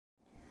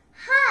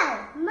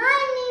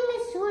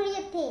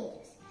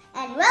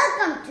and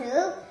welcome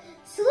to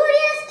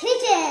Surya's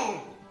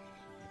Kitchen.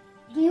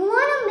 Do you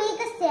want to make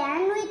a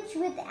sandwich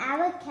with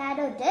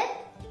avocado dip?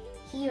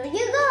 Here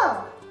you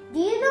go. Do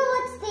you know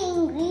what's the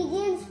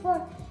ingredients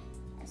for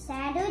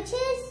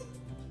sandwiches?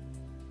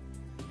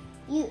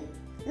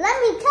 Let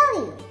me tell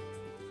you.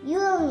 You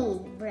will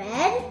need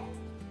bread,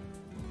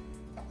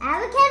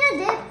 avocado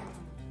dip,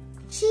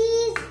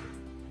 cheese,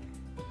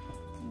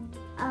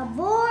 a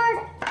board,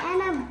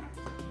 and a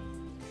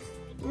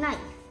knife.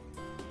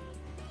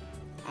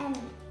 And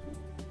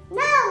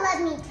now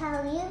let me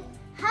tell you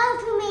how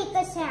to make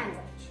a sandwich.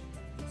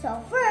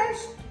 So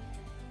first,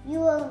 you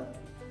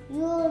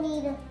will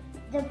need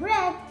the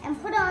bread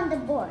and put it on the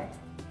board.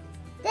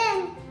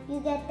 Then you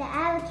get the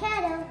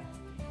avocado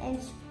and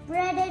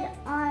spread it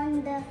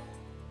on the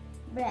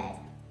bread.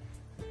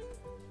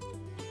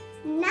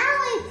 Now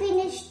I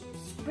finished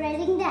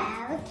spreading the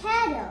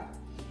avocado.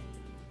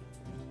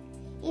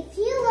 If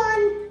you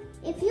want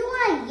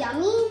a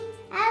yummy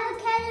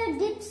avocado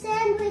dip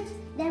sandwich,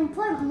 then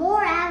put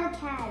more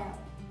avocado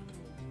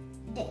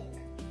dip.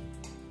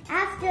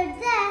 After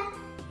that,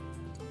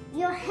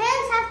 your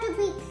hands have to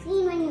be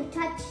clean when you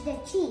touch the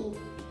cheese.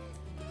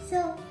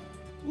 So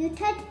you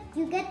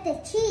get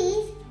the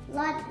cheese,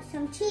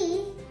 some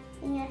cheese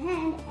in your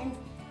hand and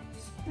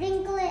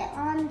sprinkle it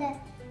on the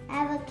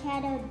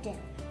avocado dip.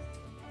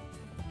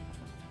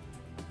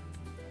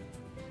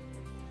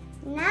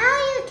 Now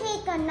you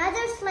take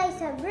another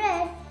slice of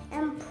bread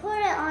and put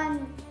it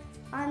on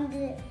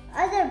the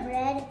other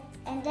bread,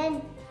 and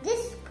then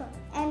this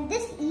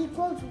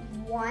equals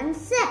one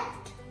set.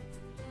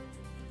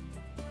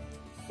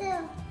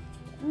 So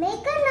make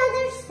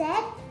another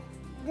set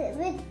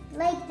with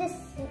like the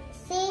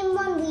same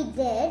one we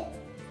did.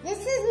 This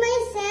is my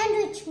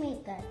sandwich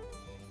maker,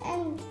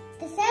 and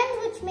the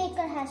sandwich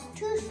maker has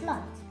two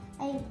slots.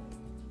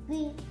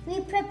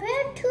 We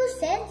prepared two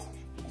sets,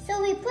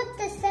 so we put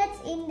the sets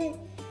in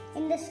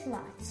the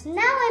slots.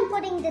 Now I'm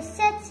putting the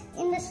sets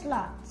in the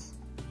slots.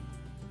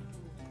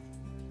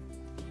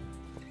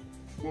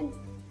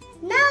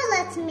 Now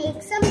let's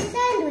make some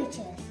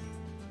sandwiches.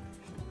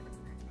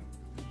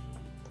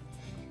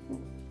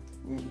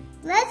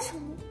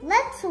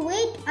 Let's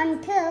wait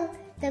until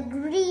the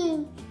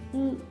green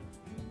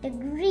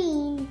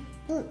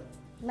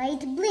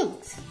light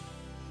blinks.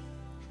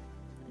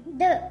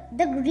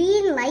 The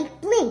green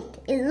light blinked.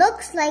 It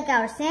looks like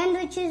our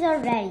sandwiches are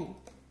ready.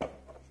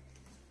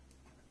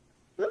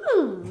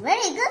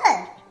 Very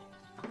good.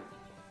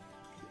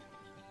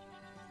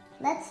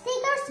 Let's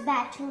take our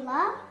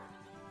spatula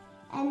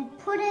and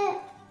put it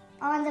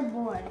on the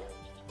board.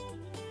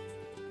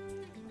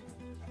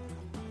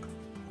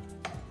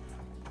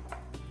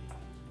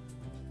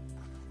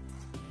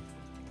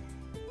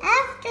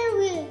 After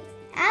we're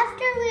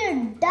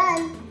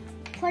done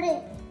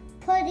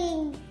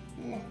putting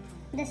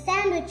the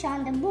sandwich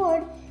on the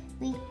board,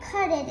 we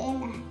cut it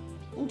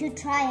into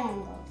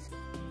triangles.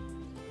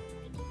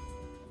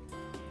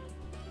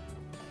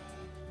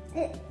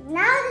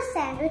 Now the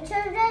sandwich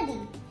are ready.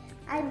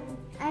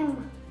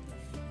 I'm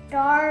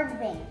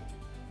starving.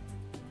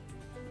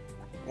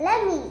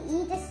 Let me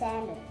eat a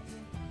sandwich.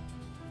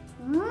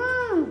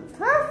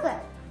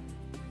 Perfect.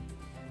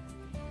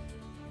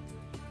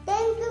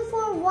 Thank you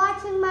for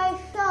watching my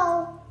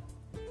show.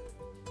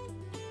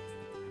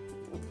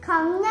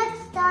 Come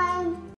next time.